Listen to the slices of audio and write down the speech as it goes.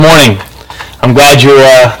I'm glad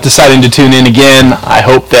you're deciding to tune in again. I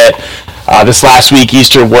hope that this last week,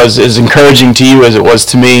 Easter, was as encouraging to you as it was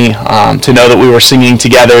to me, to know that we were singing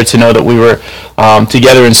together, to know that we were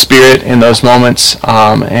together in spirit in those moments,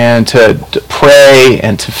 and to pray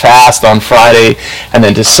and to fast on Friday, and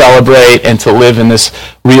then to celebrate and to live in this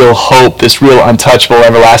real hope, this real untouchable,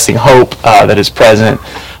 everlasting hope that is present,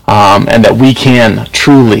 and that we can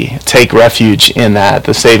truly take refuge in that.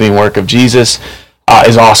 The saving work of Jesus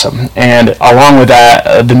is awesome. And along with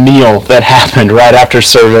that, the meal that happened right after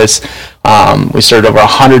service, we served over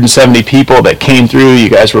 170 people that came through. You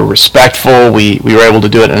guys were respectful. We were able to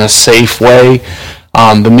do it in a safe way.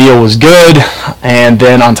 The meal was good, and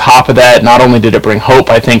then on top of that, not only did it bring hope,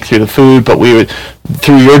 I think, through the food, but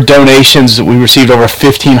through your donations, we received over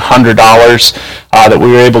 $1,500 that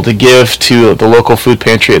we were able to give to the local food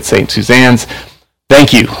pantry at St. Suzanne's.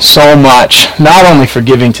 Thank you so much, not only for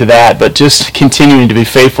giving to that, but just continuing to be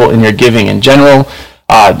faithful in your giving in general.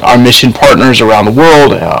 Our mission partners around the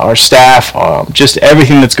world, our staff, just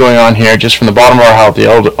everything that's going on here, just from the bottom of our heart,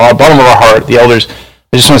 the elders,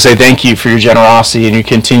 I just want to say thank you for your generosity and your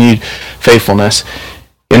continued faithfulness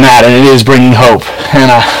in that, and it is bringing hope, and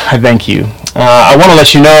I thank you. I want to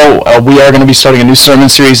let you know we are going to be starting a new sermon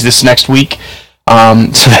series this next week.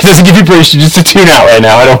 So that doesn't give you permission just to tune out right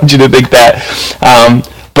now. I don't want you to think that.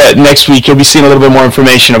 But next week you'll be seeing a little bit more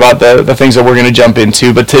information about the things that we're going to jump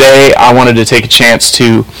into. But today I wanted to take a chance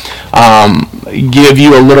to give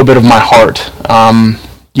you a little bit of my heart.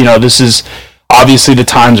 This is obviously the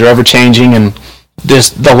times are ever changing, and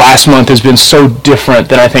the last month has been so different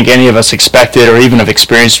than I think any of us expected or even have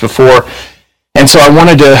experienced before. And so I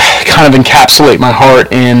wanted to kind of encapsulate my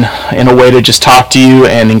heart in a way to just talk to you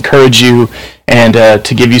and encourage you and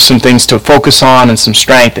to give you some things to focus on and some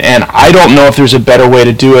strength. And I don't know if there's a better way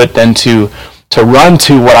to do it than to run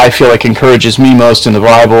to what I feel like encourages me most in the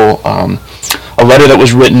Bible, a letter that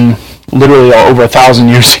was written literally over 1,000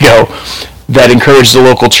 years ago that encouraged the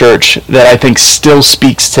local church that I think still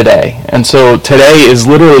speaks today. And so today is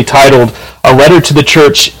literally titled A Letter to the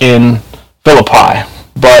Church in Philippi,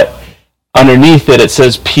 but underneath it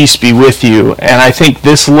says, "Peace be with you." And I think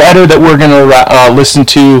this letter that we're going to listen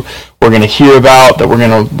to, we're going to hear about, that we're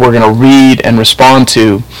going to read and respond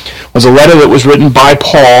to, was a letter that was written by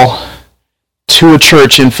Paul to a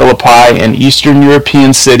church in Philippi, an Eastern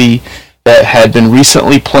European city that had been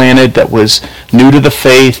recently planted, that was new to the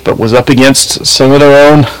faith, but was up against some of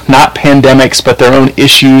their own, not pandemics, but their own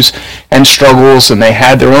issues and struggles, and they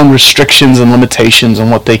had their own restrictions and limitations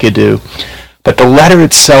on what they could do. But the letter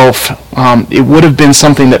itself, it would have been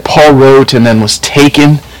something that Paul wrote and then was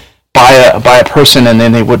taken by a person, and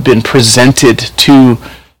then they would have been presented to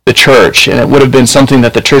the church. And it would have been something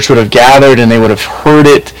that the church would have gathered, and they would have heard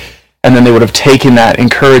it, and then they would have taken that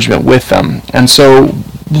encouragement with them. And so,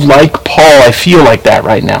 like Paul, I feel like that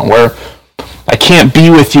right now, where I can't be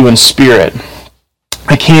with you in spirit.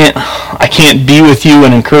 I can't be with you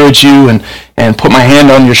and encourage you and put my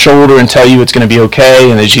hand on your shoulder and tell you it's going to be okay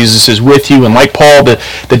and that Jesus is with you. And like Paul,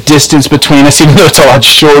 the distance between us, even though it's a lot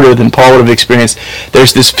shorter than Paul would have experienced,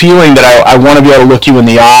 there's this feeling that I want to be able to look you in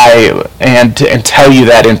the eye and tell you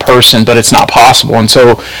that in person, but it's not possible. And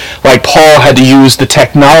so, like Paul had to use the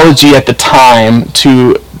technology at the time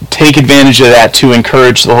to take advantage of that to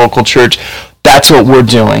encourage the local church. That's what we're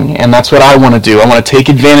doing, and that's what I want to do. I want to take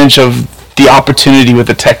advantage of the opportunity with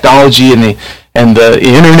the technology and the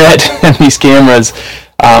internet and these cameras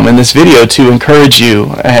and this video to encourage you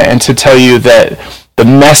and to tell you that the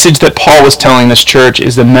message that Paul was telling this church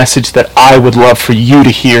is the message that I would love for you to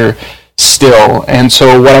hear still. And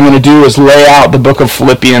so what I'm going to do is lay out the book of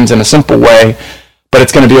Philippians in a simple way, but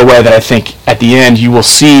it's going to be a way that I think at the end you will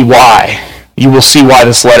see why. You will see why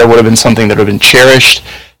this letter would have been something that would have been cherished.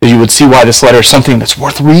 You would see why this letter is something that's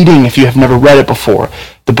worth reading if you have never read it before,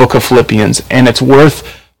 the book of Philippians. And it's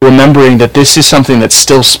worth remembering that this is something that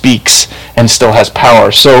still speaks and still has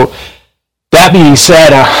power. So that being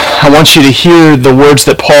said, I want you to hear the words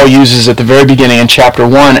that Paul uses at the very beginning in chapter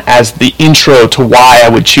 1 as the intro to why I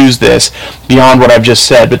would choose this beyond what I've just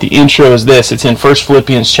said. But the intro is this. It's in 1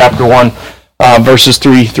 Philippians chapter 1, verses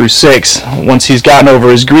 3 through 6. Once he's gotten over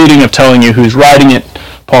his greeting of telling you who's writing it,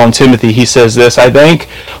 Paul and Timothy, he says this: "I thank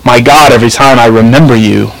my God every time I remember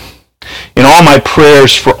you. In all my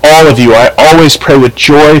prayers for all of you, I always pray with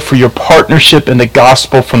joy for your partnership in the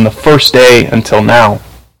gospel from the first day until now.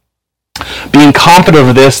 Being confident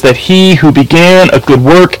of this, that he who began a good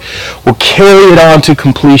work will carry it on to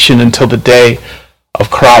completion until the day of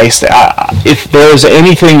Christ." If there's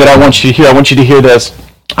anything that I want you to hear, I want you to hear this.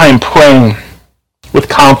 I am praying with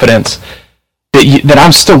confidence that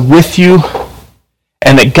I'm still with you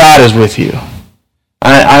and that God is with you.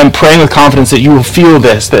 I'm praying with confidence that you will feel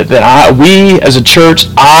this, that we as a church,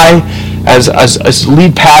 as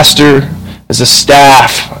lead pastor, as a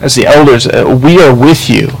staff, as the elders, we are with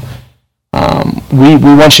you. We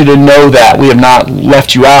want you to know that we have not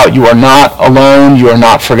left you out. You are not alone. You are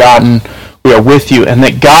not forgotten. We are with you, and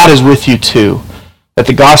that God is with you too. That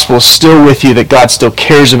the gospel is still with you, that God still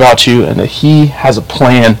cares about you, and that he has a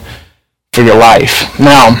plan for your life.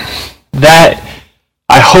 Now, that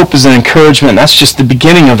I hope is an encouragement. That's just the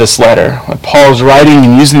beginning of this letter. Paul is writing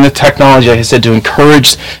and using the technology, like I said, to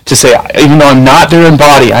encourage, to say, even though I'm not there in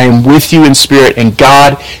body, I am with you in spirit, and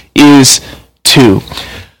God is too.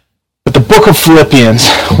 But the book of Philippians,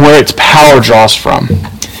 where its power draws from,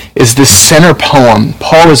 is this center poem.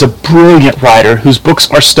 Paul is a brilliant writer whose books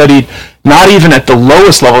are studied not even at the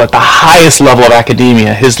lowest level, at the highest level of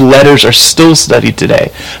academia. His letters are still studied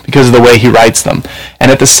today because of the way he writes them.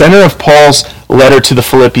 And at the center of Paul's letter to the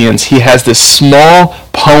Philippians, he has this small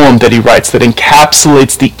poem that he writes that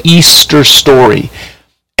encapsulates the Easter story.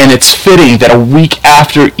 And it's fitting that a week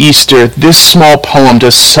after Easter, this small poem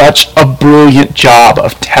does such a brilliant job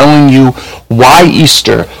of telling you why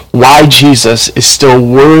Easter, why Jesus is still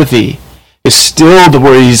worthy, is still the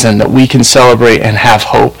reason that we can celebrate and have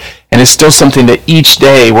hope. And it's still something that each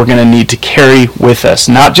day we're going to need to carry with us,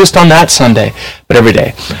 not just on that Sunday, but every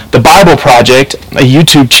day. The Bible Project, a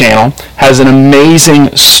YouTube channel, has an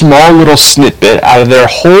amazing small little snippet out of their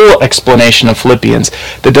whole explanation of Philippians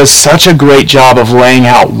that does such a great job of laying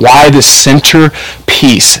out why the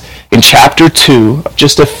centerpiece in chapter 2,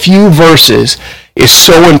 just a few verses, is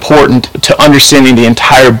so important to understanding the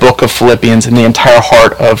entire book of Philippians and the entire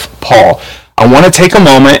heart of Paul. I want to take a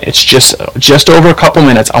moment. It's just over a couple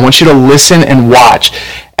minutes. I want you to listen and watch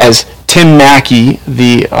as Tim Mackey,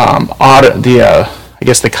 the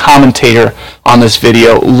commentator on this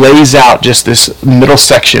video, lays out just this middle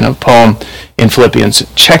section of poem in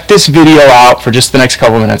Philippians. Check this video out for just the next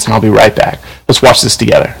couple minutes, and I'll be right back. Let's watch this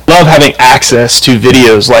together. I love having access to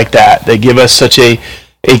videos like that. They give us such a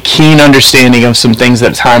keen understanding of some things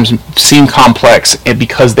that at times seem complex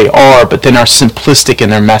because they are, but then are simplistic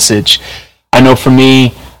in their message. I know for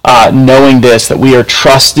me, knowing this, that we are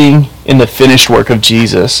trusting in the finished work of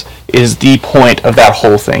Jesus is the point of that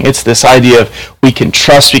whole thing. It's this idea of we can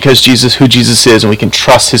trust because who Jesus is, and we can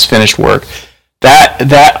trust his finished work.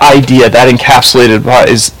 That idea, that encapsulated part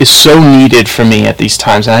is so needed for me at these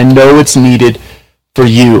times, and I know it's needed for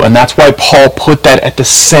you, and that's why Paul put that at the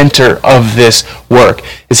center of this work,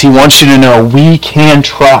 is he wants you to know we can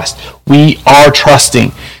trust. We are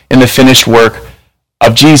trusting in the finished work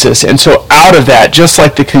of Jesus. And so out of that, just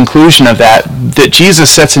like the conclusion of that Jesus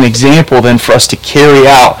sets an example then for us to carry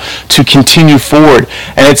out, to continue forward.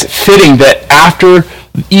 And it's fitting that after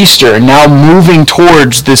Easter, now moving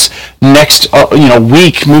towards this next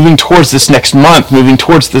week, moving towards this next month, moving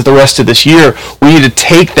towards the rest of this year, we need to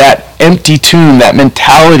take that empty tomb, that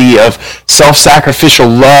mentality of self-sacrificial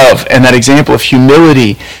love and that example of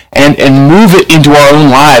humility, and move it into our own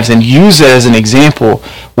lives and use it as an example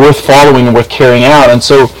worth following and worth carrying out. And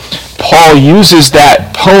so Paul uses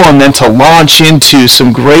that poem then to launch into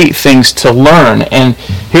some great things to learn. And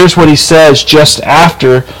here's what he says just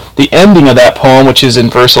after the ending of that poem, which is in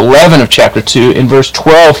verse 11 of chapter 2. In verse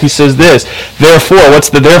 12, he says this: therefore, what's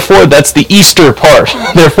the therefore? That's the Easter part.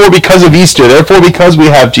 Therefore, because of Easter, therefore, because we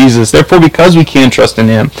have Jesus, therefore, because we can trust in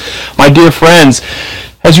him. My dear friends,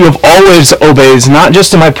 as you have always obeyed, not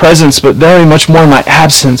just in my presence, but very much more in my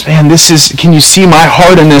absence. Man, can you see my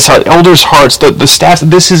heart in this? Our elders' hearts, the staff,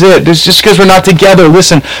 this is it. This just because we're not together.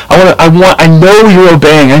 Listen, I know you're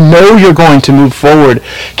obeying. I know you're going to move forward.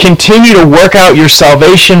 Continue to work out your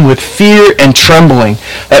salvation with fear and trembling.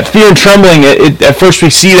 That fear and trembling, at first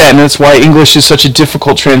we see that, and that's why English is such a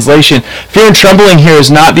difficult translation. Fear and trembling here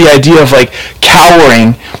is not the idea of like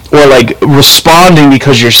cowering or like responding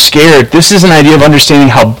because you're scared. This is an idea of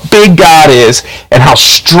understanding how big God is and how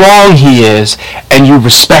strong he is, and you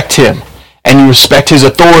respect him, and you respect his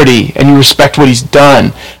authority, and you respect what he's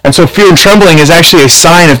done. And so fear and trembling is actually a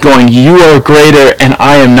sign of going, you are greater and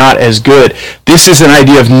I am not as good. This is an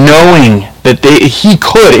idea of knowing that he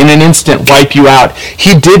could in an instant wipe you out.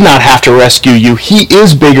 He did not have to rescue you. He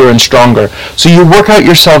is bigger and stronger. So you work out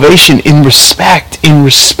your salvation in respect, in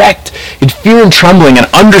fear and trembling, and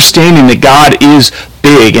understanding that God is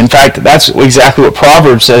big. In fact, that's exactly what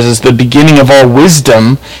Proverbs says, is the beginning of all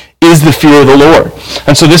wisdom is the fear of the Lord.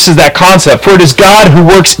 And so this is that concept. For it is God who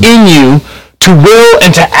works in you to will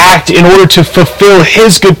and to act in order to fulfill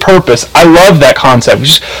his good purpose. I love that concept.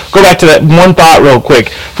 Just go back to that one thought real quick.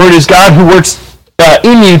 For it is God who works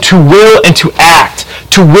in you to will and to act,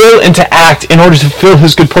 to will and to act in order to fulfill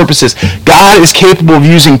his good purposes. God is capable of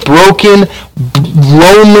using broken,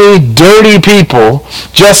 lonely, dirty people,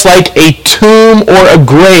 just like a tomb or a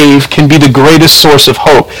grave can be the greatest source of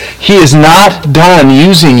hope. He is not done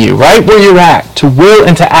using you right where you're at to will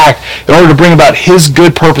and to act in order to bring about his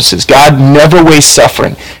good purposes. God never wastes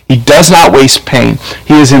suffering. He does not waste pain.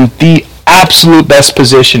 He is in the absolute best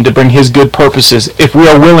position to bring his good purposes if we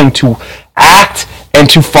are willing to act and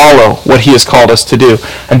to follow what he has called us to do.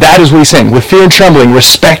 And that is what he's saying. With fear and trembling,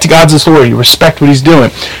 respect God's authority. Respect what he's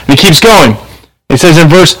doing. And he keeps going. It says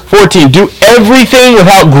in verse 14, do everything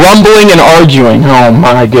without grumbling and arguing. Oh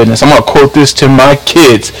my goodness. I'm going to quote this to my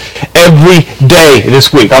kids every day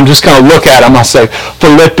this week. I'm just going to look at them. I'll say,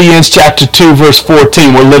 Philippians chapter 2, verse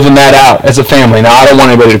 14. We're living that out as a family. Now, I don't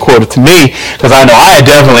want anybody to quote it to me because I know I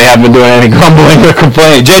definitely haven't been doing any grumbling or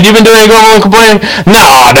complaining. Jed, you been doing any grumbling or complaining? No,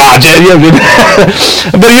 Jed, you haven't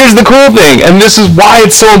been. But here's the cool thing, and this is why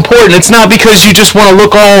it's so important. It's not because you just want to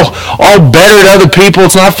look all better to other people.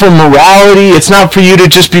 It's not for morality. It's not for you to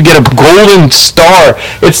just get a golden star.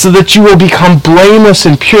 It's so that you will become blameless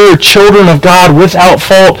and pure children of God without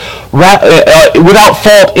fault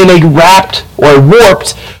in a wrapped or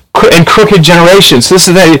warped and crooked generation. So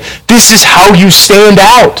this is how you stand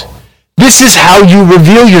out. This is how you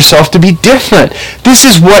reveal yourself to be different. This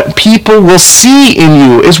is what people will see in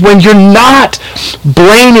you, is when you're not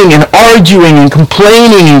blaming and arguing and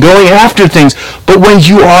complaining and going after things, but when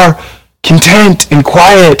you are content and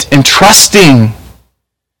quiet and trusting,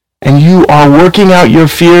 and you are working out your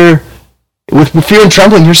fear, with fear and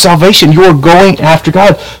trembling, your salvation. You are going after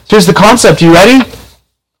God. So here's the concept. You ready?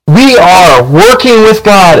 We are working with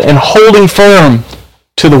God and holding firm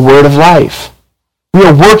to the word of life. We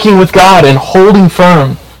are working with God and holding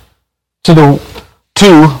firm to the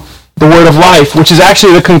word of life, which is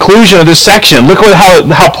actually the conclusion of this section. Look at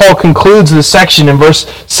how Paul concludes this section in verse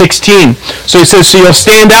 16. So he says, so you'll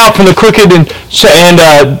stand out from the crooked and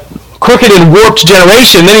warped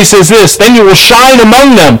generation. Then he says this, then you will shine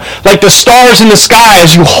among them like the stars in the sky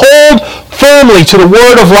as you hold firmly to the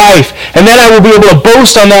word of life. And then I will be able to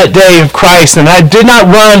boast on that day of Christ, and I did not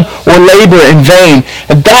run or labor in vain.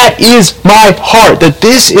 And that is my heart, that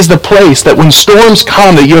this is the place that when storms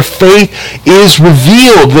come, that your faith is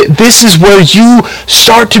revealed, that this is where you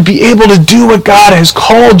start to be able to do what God has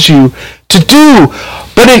called you to do.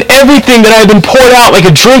 But in everything that I have been poured out like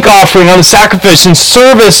a drink offering on the sacrifice and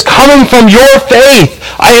service coming from your faith,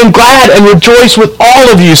 I am glad and rejoice with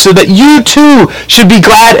all of you, so that you too should be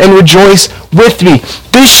glad and rejoice with me.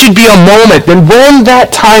 This should be a moment that when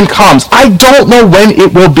that time comes, I don't know when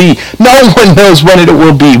it will be. No one knows when it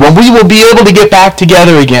will be. When we will be able to get back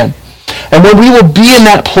together again. And when we will be in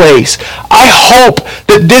that place, I hope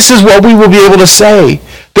that this is what we will be able to say.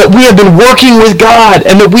 That we have been working with God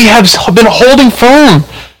and that we have been holding firm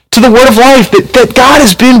to the word of life, that God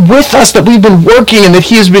has been with us, that we've been working, and that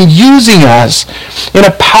he has been using us in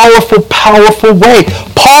a powerful, powerful way.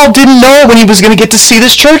 Paul didn't know when he was going to get to see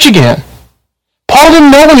this church again. Paul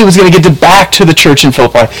didn't know when he was going to get back to the church in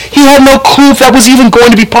Philippi. He had no clue if that was even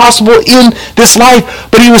going to be possible in this life.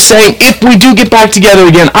 But he was saying, if we do get back together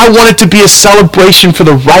again, I want it to be a celebration for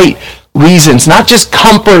the right reasons, not just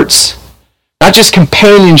comforts, not just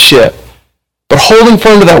companionship, but holding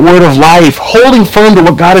firm to that word of life, holding firm to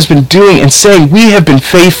what God has been doing and saying we have been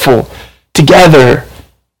faithful together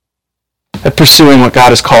at pursuing what God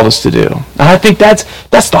has called us to do. And I think that's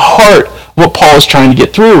the heart of what Paul is trying to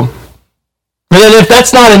get through. And then if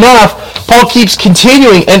that's not enough, Paul keeps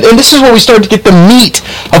continuing, and this is where we start to get the meat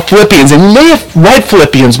of Philippians. And you may have read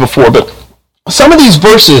Philippians before, but some of these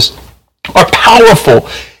verses are powerful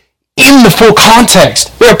in the full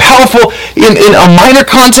context. They're powerful in a minor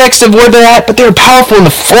context of where they're at, but they're powerful in the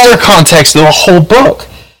fuller context of the whole book.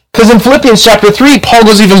 Because in Philippians chapter 3, Paul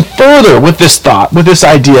goes even further with this thought, with this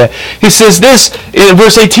idea. He says this in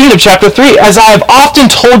verse 18 of chapter 3, as I have often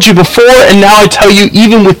told you before, and now I tell you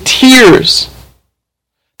even with tears,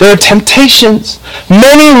 there are temptations.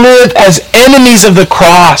 Many live as enemies of the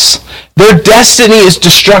cross. Their destiny is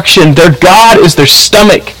destruction. Their God is their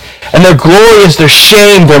stomach. And their glory is their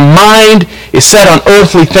shame. Their mind is set on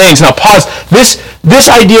earthly things. Now pause. This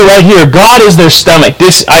idea right here, God is their stomach.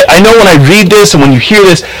 I know when I read this and when you hear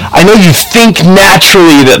this, I know you think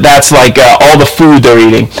naturally that that's like all the food they're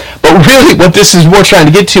eating. But really what this is more trying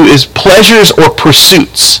to get to is pleasures or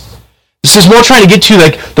pursuits. This is more trying to get to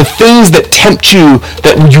like the things that tempt you,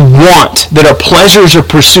 that you want, that are pleasures or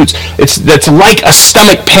pursuits. That's like a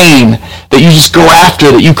stomach pain that you just go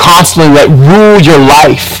after, that you constantly let rule your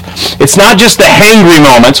life. It's not just the hangry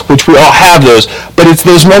moments, which we all have those, but it's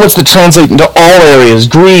those moments that translate into all areas: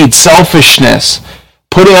 greed, selfishness,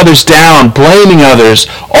 putting others down, blaming others,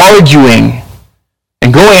 arguing,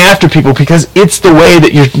 and going after people because it's the way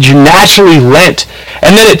that you're naturally lent.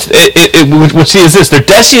 And then what see is this: their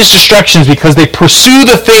destiny is destructions because they pursue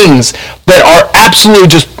the things that are absolutely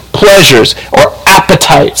just pleasures or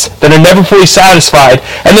appetites that are never fully satisfied.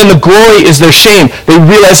 And then the glory is their shame. They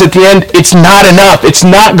realize at the end it's not enough. It's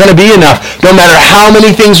not going to be enough. No matter how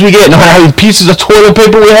many things we get, no matter how many pieces of toilet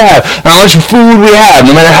paper we have, no matter how much food we have,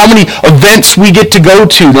 no matter how many events we get to go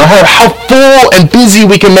to, no matter how full and busy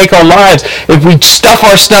we can make our lives, if we stuff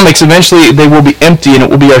our stomachs, eventually they will be empty and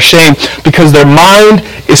it will be our shame because their mind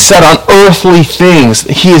is set on earthly things.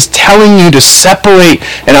 He is telling you to separate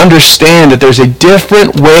and understand that there's a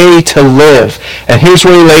different way to live. And here's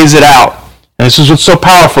where he lays it out. And this is what's so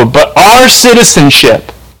powerful. But our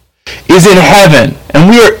citizenship is in heaven, and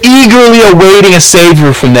we are eagerly awaiting a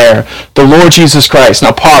Savior from there, the Lord Jesus Christ.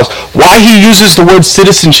 Now pause. Why he uses the word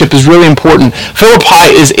citizenship is really important.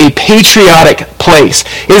 Philippi is a patriotic place.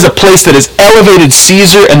 It is a place that has elevated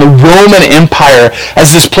Caesar and the Roman Empire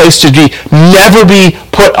as this place to never be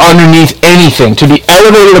put underneath anything, to be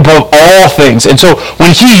elevated above all things. And so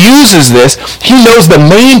when he uses this, he knows the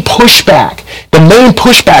main pushback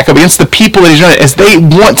against the people that he's running is they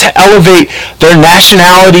want to elevate their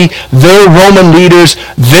nationality, their Roman leaders,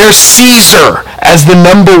 their Caesar as the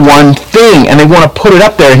number one thing. And they want to put it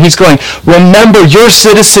up there. And he's going, remember, your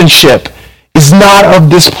citizenship is not of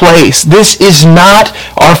this place. This is not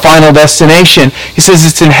our final destination. He says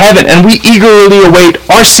it's in heaven, and we eagerly await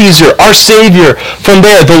our Caesar, our Savior from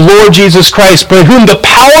there, the Lord Jesus Christ, by whom the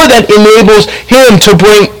power that enables him to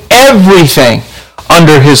bring everything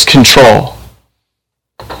under his control.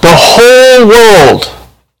 The whole world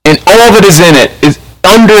and all that is in it is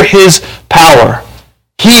under his power.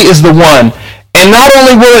 He is the one. And not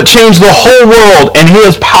only will it change the whole world, and he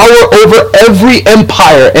has power over every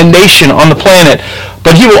empire and nation on the planet,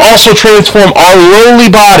 but he will also transform our lowly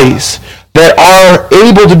bodies that are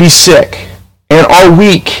able to be sick and are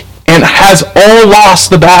weak and has all lost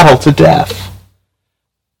the battle to death.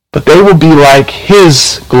 But they will be like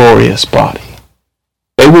his glorious body.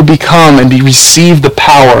 They will become and receive the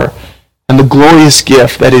power and the glorious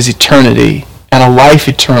gift that is eternity and a life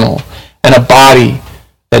eternal and a body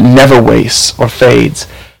that never wastes or fades,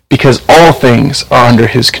 because all things are under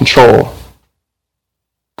his control.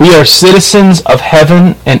 We are citizens of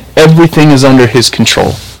heaven, and everything is under his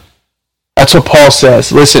control. That's what Paul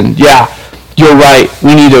says. Listen, yeah, you're right.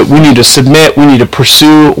 We need to submit. We need to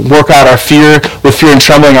pursue, work out our fear with fear and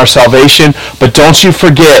trembling, our salvation. But don't you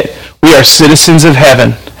forget, we are citizens of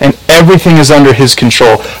heaven, and everything is under his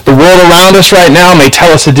control. The world around us right now may tell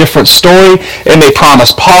us a different story. It may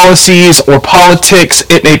promise policies or politics.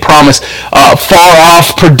 It may promise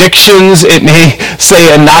far-off predictions. It may say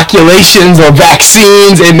inoculations or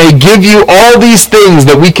vaccines. It may give you all these things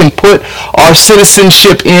that we can put our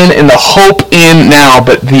citizenship in and the hope in now.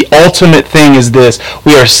 But the ultimate thing is this: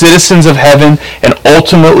 we are citizens of heaven, and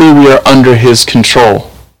ultimately we are under his control.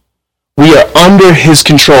 We are under his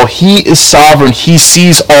control. He is sovereign. He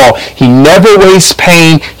sees all. He never wastes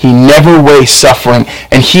pain. He never wastes suffering.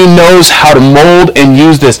 And he knows how to mold and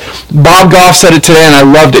use this. Bob Goff said it today, and I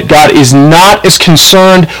loved it. God is not as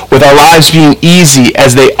concerned with our lives being easy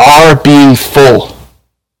as they are being full,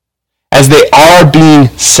 as they are being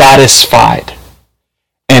satisfied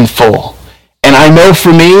and full. And I know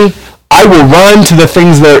for me, I will run to the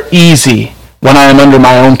things that are easy when I am under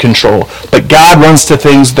my own control. But God runs to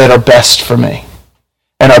things that are best for me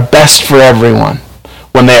and are best for everyone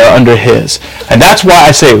when they are under his. And that's why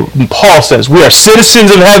I say, Paul says, we are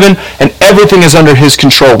citizens of heaven and everything is under his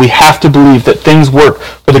control. We have to believe that things work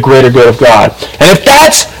for the greater good of God. And if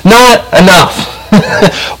that's not enough,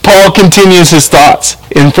 Paul continues his thoughts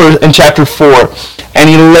in chapter 4, and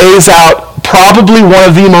he lays out probably one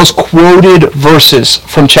of the most quoted verses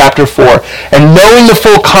from chapter 4. And knowing the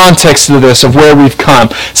full context of this, of where we've come,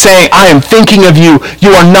 saying, I am thinking of you.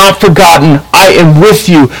 You are not forgotten. I am with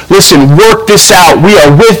you. Listen, work this out. We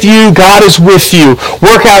are with you. God is with you.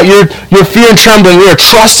 Work out your fear and trembling. We are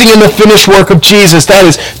trusting in the finished work of Jesus. That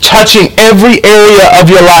is touching every area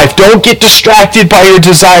of your life. Don't get distracted by your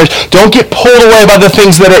desires. Don't get pulled away by the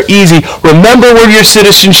things that are easy. Remember where your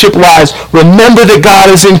citizenship lies. Remember that God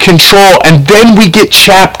is in control. And then we get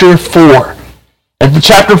chapter 4. And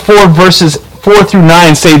chapter 4, verses 4 through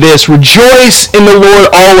 9 say this: Rejoice in the Lord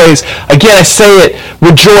always. Again, I say it.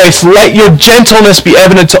 Rejoice. Let your gentleness be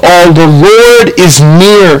evident to all. The Lord is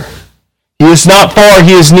near. He is not far.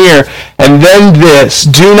 He is near. And then this: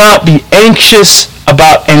 do not be anxious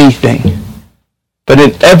about anything, but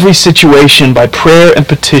in every situation, by prayer and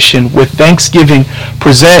petition, with thanksgiving,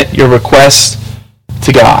 present your requests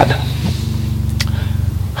to God.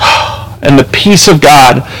 and the peace of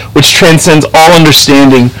God, which transcends all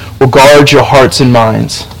understanding, will guard your hearts and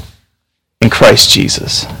minds in Christ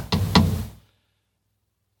Jesus.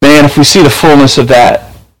 Man, if we see the fullness of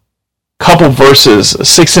that, couple verses,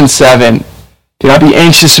 6 and 7, do not be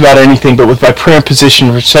anxious about anything, but with by prayer and petition,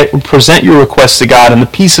 present your requests to God, and the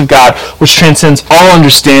peace of God, which transcends all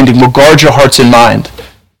understanding, will guard your hearts and mind.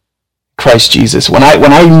 Christ Jesus. When I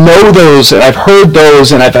know those, and I've heard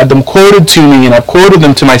those, and I've had them quoted to me, and I've quoted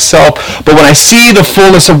them to myself, but when I see the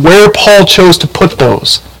fullness of where Paul chose to put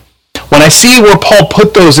those, when I see where Paul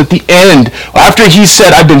put those at the end, after he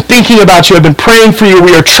said, I've been thinking about you, I've been praying for you,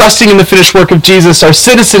 we are trusting in the finished work of Jesus, our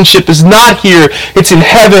citizenship is not here, it's in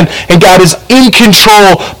heaven, and God is in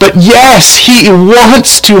control, but yes, he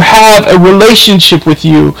wants to have a relationship with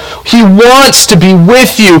you. He wants to be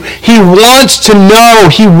with you. He wants to know.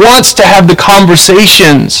 He wants to have the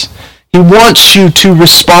conversations. He wants you to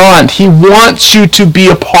respond. He wants you to be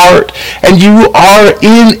a part. And you are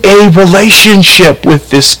in a relationship with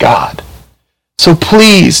this God. So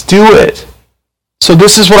please do it. So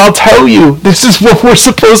this is what I'll tell you. This is what we're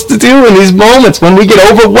supposed to do in these moments when we get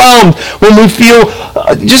overwhelmed, when we feel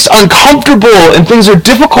just uncomfortable and things are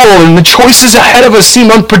difficult and the choices ahead of us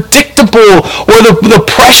seem unpredictable, or the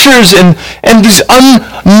pressures and these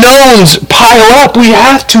unknowns pile up. We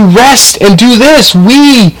have to rest and do this.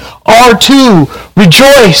 We are to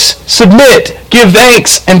rejoice, submit, give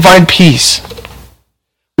thanks, and find peace.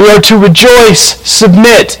 We are to rejoice,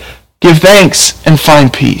 submit, give thanks, and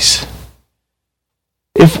find peace.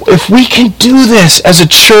 If we can do this as a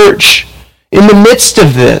church, in the midst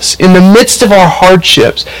of this, in the midst of our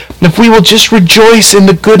hardships, if we will just rejoice in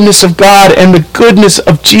the goodness of God and the goodness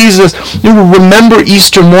of Jesus, we will remember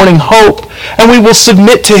Easter morning hope, and we will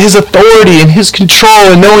submit to his authority and his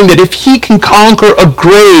control, and knowing that if he can conquer a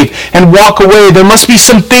grave and walk away, there must be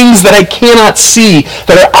some things that I cannot see,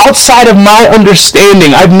 that are outside of my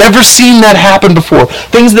understanding. I've never seen that happen before.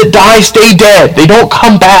 Things that die stay dead. They don't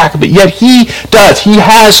come back, but yet he does. He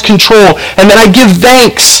has control. And then I give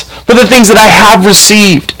thanks for the things that I have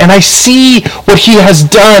received, and I see what he has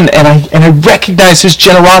done, and I recognize his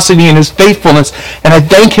generosity and his faithfulness, and I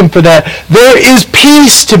thank him for that. There is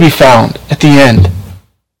peace to be found at the end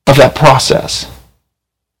of that process.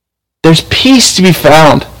 There's peace to be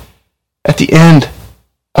found at the end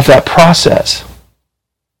of that process.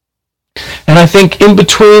 And I think in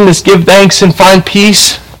between this give thanks and find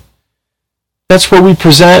peace, that's where we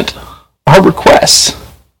present our requests.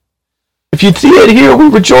 If you see it here, we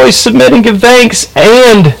rejoice, submit, and give thanks,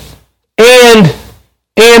 and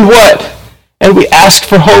what? And we ask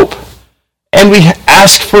for hope, and we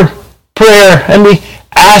ask for prayer, and we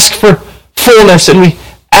ask for fullness, and we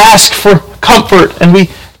ask for comfort, and we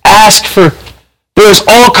ask for, there's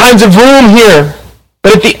all kinds of room here.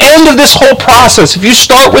 But at the end of this whole process, if you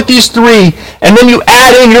start with these three, and then you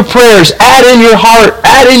add in your prayers, add in your heart,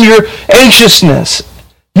 add in your anxiousness,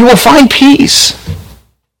 you will find peace.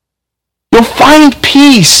 You'll find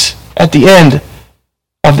peace at the end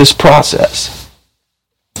of this process.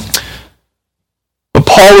 When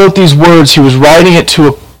Paul wrote these words, he was writing it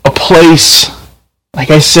to a place,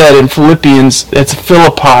 like I said in Philippians, it's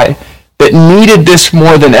Philippi, that needed this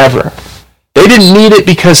more than ever. They didn't need it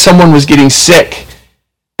because someone was getting sick.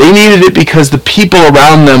 They needed it because the people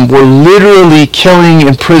around them were literally killing,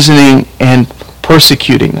 imprisoning, and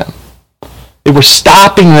persecuting them. They were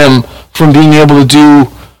stopping them from being able to do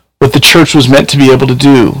what the church was meant to be able to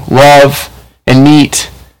do: love and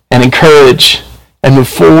meet and encourage and move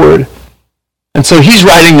forward. And so he's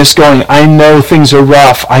writing this going, I know things are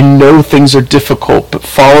rough. I know things are difficult, but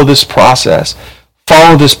follow this process.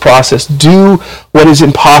 Follow this process. Do what is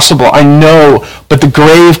impossible. I know, but the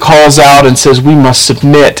grave calls out and says we must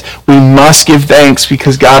submit. We must give thanks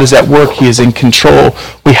because God is at work. He is in control.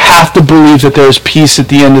 We have to believe that there is peace at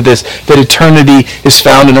the end of this, that eternity is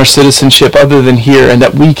found in our citizenship other than here, and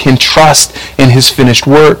that we can trust in his finished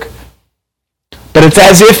work. But it's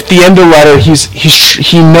as if the end of the letter,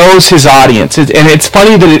 he knows his audience. And it's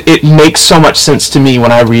funny that it makes so much sense to me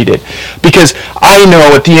when I read it. Because I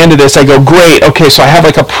know at the end of this, I go, great, okay, so I have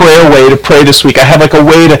like a prayer way to pray this week. I have like a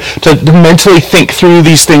way to mentally think through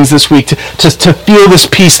these things this week, to feel this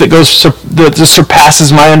peace that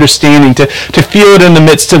surpasses my understanding, to feel it in the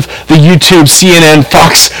midst of the YouTube, CNN,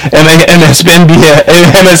 Fox, MSNBC,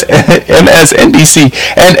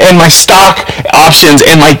 and my stock options,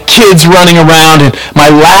 and my kids running around, and my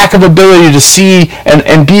lack of ability to see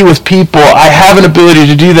and be with people. I have an ability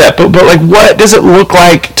to do that, but like, what does it look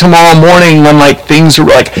like tomorrow morning when like things are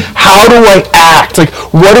like, how do I act? Like,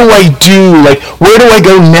 what do I do? Like, where do I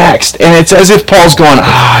go next? And it's as if Paul's going,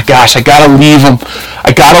 gosh, I gotta leave them. I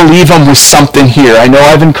gotta leave them with something here. I know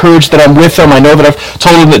I've encouraged that I'm with them. I know that I've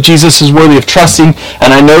told them that Jesus is worthy of trusting,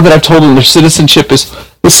 and I know that I've told them their citizenship is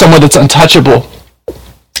somewhere that's untouchable.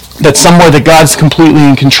 That's somewhere that God's completely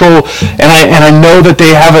in control. And I know that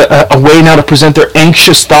they have a way now to present their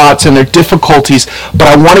anxious thoughts and their difficulties, but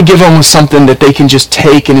I want to give them something that they can just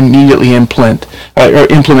take and immediately implement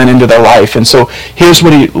into their life. And so here's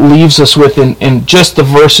what he leaves us with in just the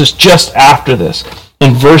verses just after this.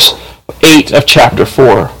 In verse 8 of chapter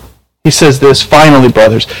 4. He says this, finally,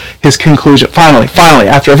 brothers, his conclusion, finally,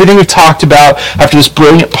 after everything we've talked about, after this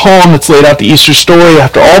brilliant poem that's laid out the Easter story,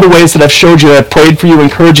 after all the ways that I've showed you, that I've prayed for you,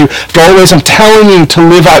 encouraged you, after all the ways I'm telling you to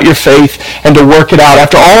live out your faith and to work it out,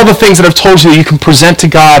 after all the things that I've told you that you can present to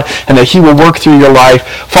God and that he will work through your life,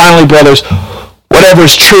 finally, brothers, whatever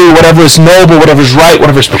is true, whatever is noble, whatever is right,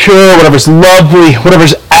 whatever is pure, whatever is lovely, whatever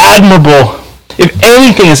is admirable, if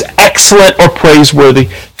anything is excellent or praiseworthy,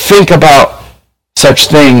 think about such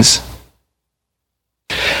things.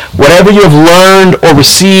 Whatever you have learned or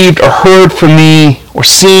received or heard from me or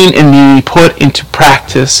seen in me, put into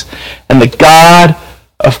practice, and the God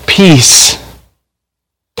of peace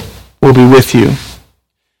will be with you.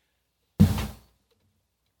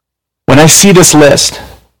 When I see this list,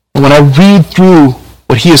 and when I read through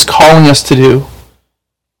what he is calling us to do,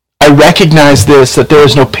 I recognize this, that there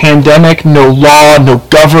is no pandemic, no law, no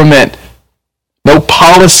government, no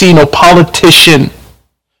policy, no politician,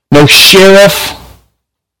 no sheriff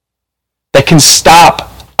that can stop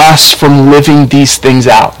us from living these things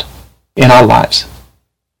out in our lives.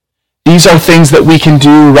 These are things that we can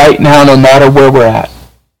do right now no matter where we're at.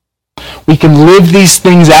 We can live these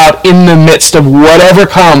things out in the midst of whatever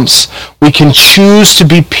comes. We can choose to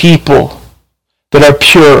be people that are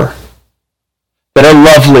pure, that are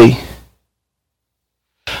lovely,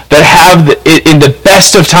 that have, in the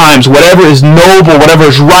best of times, whatever is noble, whatever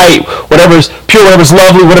is right, whatever is pure, whatever is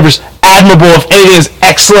lovely, whatever is admirable, if anything is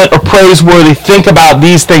excellent or praiseworthy, think about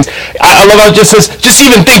these things. I love how it just says, just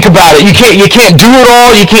even think about it. You can't do it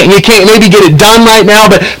all. You can't maybe get it done right now,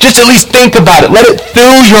 but just at least think about it. Let it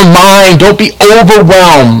fill your mind. Don't be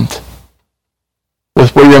overwhelmed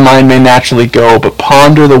with where your mind may naturally go, but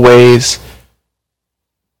ponder the ways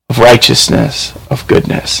of righteousness, of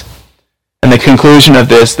goodness. And the conclusion of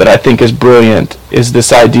this that I think is brilliant is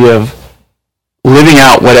this idea of living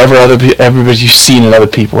out whatever everybody you've seen in other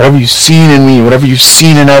people, whatever you've seen in me, whatever you've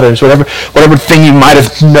seen in others, whatever thing you might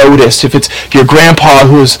have noticed. If it's your grandpa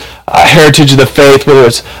who is a heritage of the faith, whether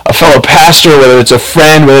it's a fellow pastor, whether it's a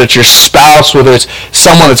friend, whether it's your spouse, whether it's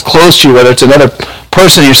someone that's close to you, whether it's another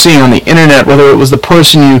person you're seeing on the internet, whether it was the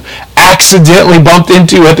person you accidentally bumped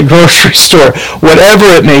into at the grocery store, whatever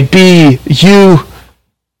it may be, you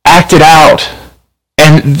act it out.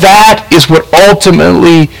 And that is what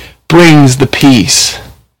ultimately brings the peace.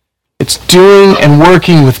 It's doing and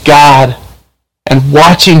working with God and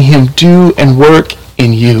watching him do and work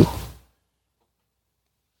in you.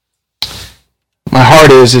 My heart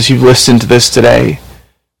is, as you've listened to this today,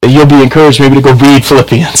 that you'll be encouraged maybe to go read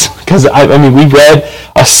Philippians. Because, we read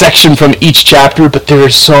a section from each chapter, but there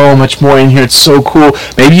is so much more in here. It's so cool.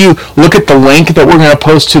 Maybe you look at the link that we're going to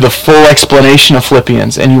post to the full explanation of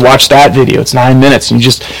Philippians, and you watch that video. It's 9 minutes, and you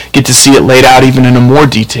just get to see it laid out even in a more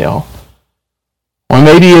detail. Or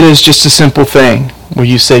maybe it is just a simple thing where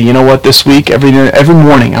you say, you know what, this week, every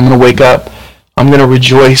morning, I'm going to wake up, I'm going to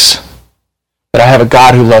rejoice that I have a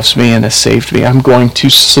God who loves me and has saved me. I'm going to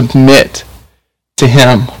submit to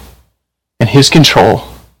him and his control.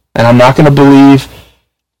 And I'm not going to believe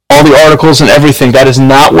all the articles and everything. That is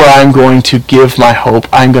not where I'm going to give my hope.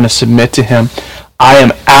 I'm going to submit to him. I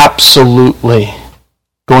am absolutely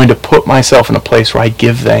going to put myself in a place where I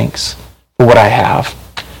give thanks for what I have.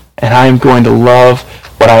 And I am going to love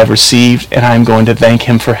what I have received, and I am going to thank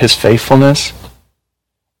him for his faithfulness.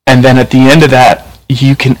 And then at the end of that,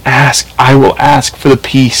 I will ask for the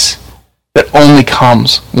peace that only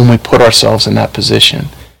comes when we put ourselves in that position,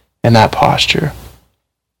 in that posture.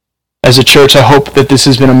 As a church, I hope that this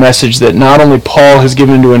has been a message that not only Paul has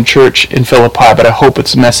given to a church in Philippi, but I hope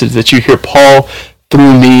it's a message that you hear Paul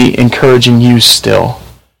through me encouraging you still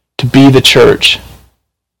to be the church,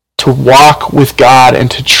 to walk with God and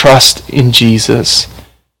to trust in Jesus,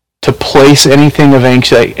 to place anything of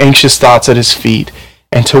anxious thoughts at his feet,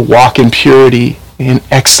 and to walk in purity, in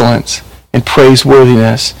excellence, in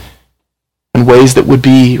praiseworthiness, in ways that would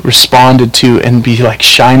be responded to and be like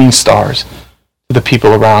shining stars to the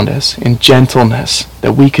people around us, in gentleness,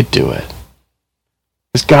 that we could do it.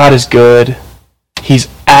 Because God is good, he's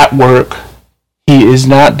at work, he is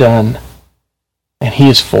not done, and he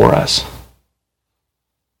is for us.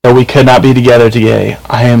 Though we could not be together today,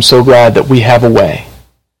 I am so glad that we have a way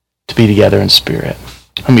to be together in spirit.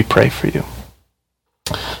 Let me pray for you.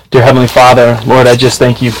 Dear Heavenly Father, Lord, I just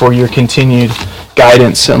thank you for your continued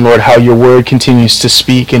guidance, and Lord, how your word continues to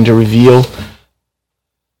speak and to reveal.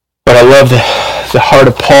 But I love the heart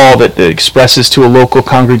of Paul that expresses to a local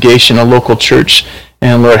congregation, a local church,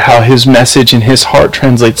 and Lord, how his message and his heart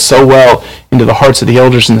translates so well into the hearts of the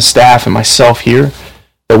elders and the staff and myself here,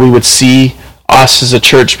 that we would see us as a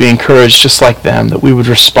church be encouraged just like them, that we would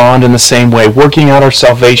respond in the same way, working out our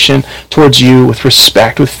salvation towards you with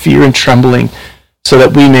respect, with fear and trembling, so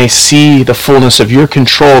that we may see the fullness of your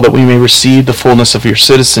control, that we may receive the fullness of your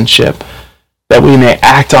citizenship, that we may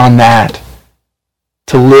act on that,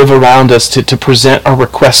 to live around us, to present our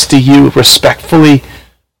requests to you respectfully,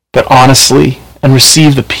 but honestly, and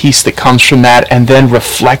receive the peace that comes from that, and then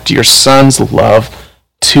reflect your Son's love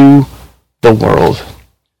to the world.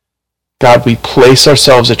 God, we place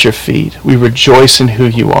ourselves at your feet. We rejoice in who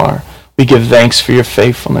you are. We give thanks for your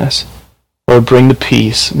faithfulness. Lord, bring the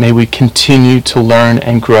peace. May we continue to learn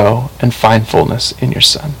and grow and find fullness in your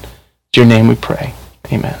Son. In your name we pray.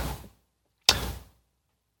 Amen.